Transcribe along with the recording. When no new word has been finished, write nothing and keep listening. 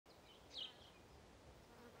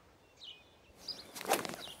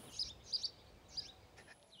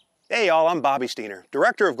Hey y'all, I'm Bobby Steiner,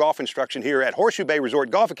 Director of Golf Instruction here at Horseshoe Bay Resort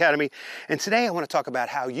Golf Academy, and today I want to talk about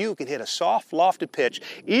how you can hit a soft, lofted pitch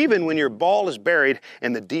even when your ball is buried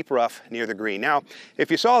in the deep rough near the green. Now, if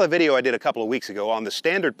you saw the video I did a couple of weeks ago on the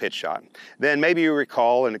standard pitch shot, then maybe you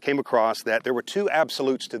recall and it came across that there were two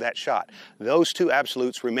absolutes to that shot. Those two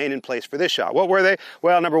absolutes remain in place for this shot. What were they?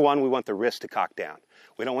 Well, number one, we want the wrist to cock down.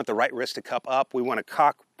 We don't want the right wrist to cup up. We want to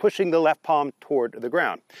cock pushing the left palm toward the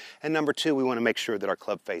ground. And number two, we want to make sure that our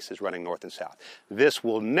club face is running north and south. This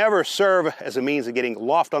will never serve as a means of getting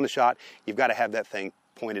loft on the shot. You've got to have that thing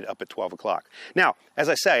pointed up at 12 o'clock. Now, as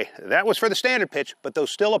I say, that was for the standard pitch, but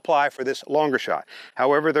those still apply for this longer shot.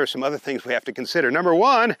 However, there are some other things we have to consider. Number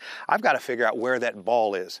one, I've got to figure out where that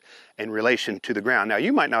ball is in relation to the ground. Now,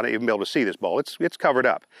 you might not even be able to see this ball. It's covered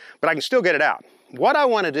up, but I can still get it out. What I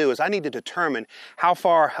want to do is I need to determine how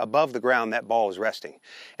far above the ground that ball is resting.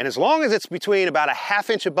 And as long as it's between about a ½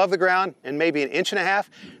 inch above the ground and maybe 1.5 inches,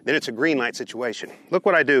 then it's a green light situation. Look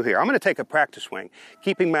what I do here. I'm going to take a practice swing,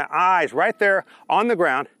 keeping my eyes right there on the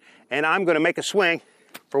ground, and I'm going to make a swing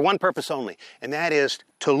for one purpose only, and that is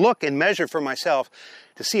to look and measure for myself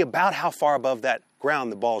to see about how far above that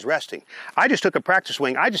ground the ball's resting. I just took a practice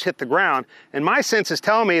swing, I just hit the ground, and my sense is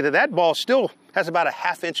telling me that that ball still has about a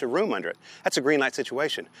 ½ inch of room under it. That's a green light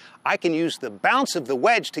situation. I can use the bounce of the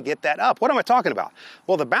wedge to get that up. What am I talking about?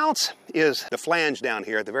 Well, the bounce is the flange down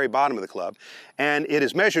here at the very bottom of the club, and it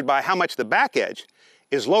is measured by how much the back edge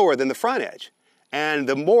is lower than the front edge. And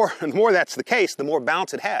the more that's the case, the more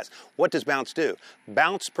bounce it has. What does bounce do?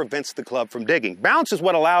 Bounce prevents the club from digging. Bounce is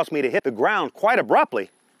what allows me to hit the ground quite abruptly,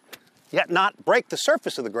 yet not break the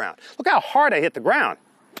surface of the ground. Look how hard I hit the ground,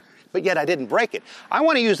 but yet I didn't break it. I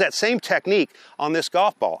want to use that same technique on this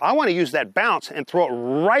golf ball. I want to use that bounce and throw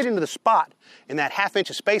it right into the spot in that ½ inch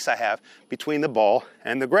of space I have between the ball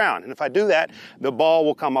and the ground. And if I do that, the ball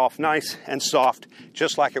will come off nice and soft,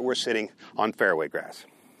 just like it were sitting on fairway grass.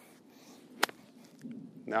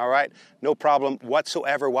 All right, no problem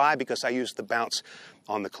whatsoever. Why? Because I used the bounce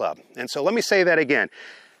on the club. And so let me say that again.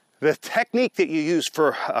 The technique that you use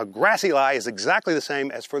for a grassy lie is exactly the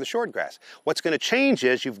same as for the short grass. What's going to change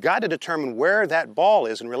is you've got to determine where that ball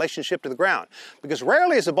is in relationship to the ground. Because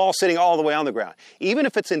rarely is the ball sitting all the way on the ground. Even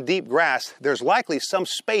if it's in deep grass, there's likely some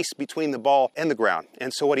space between the ball and the ground.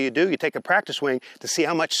 And so what do? You take a practice swing to see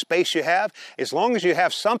how much space you have. As long as you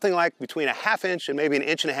have something like between a ½ inch and maybe 1.5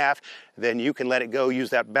 inches, then you can let it go,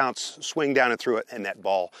 use that bounce, swing down and through it, and that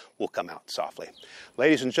ball will come out softly.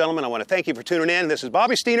 Ladies and gentlemen, I want to thank you for tuning in. This is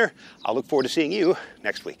Bobby Steiner. I'll look forward to seeing you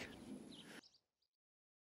next week.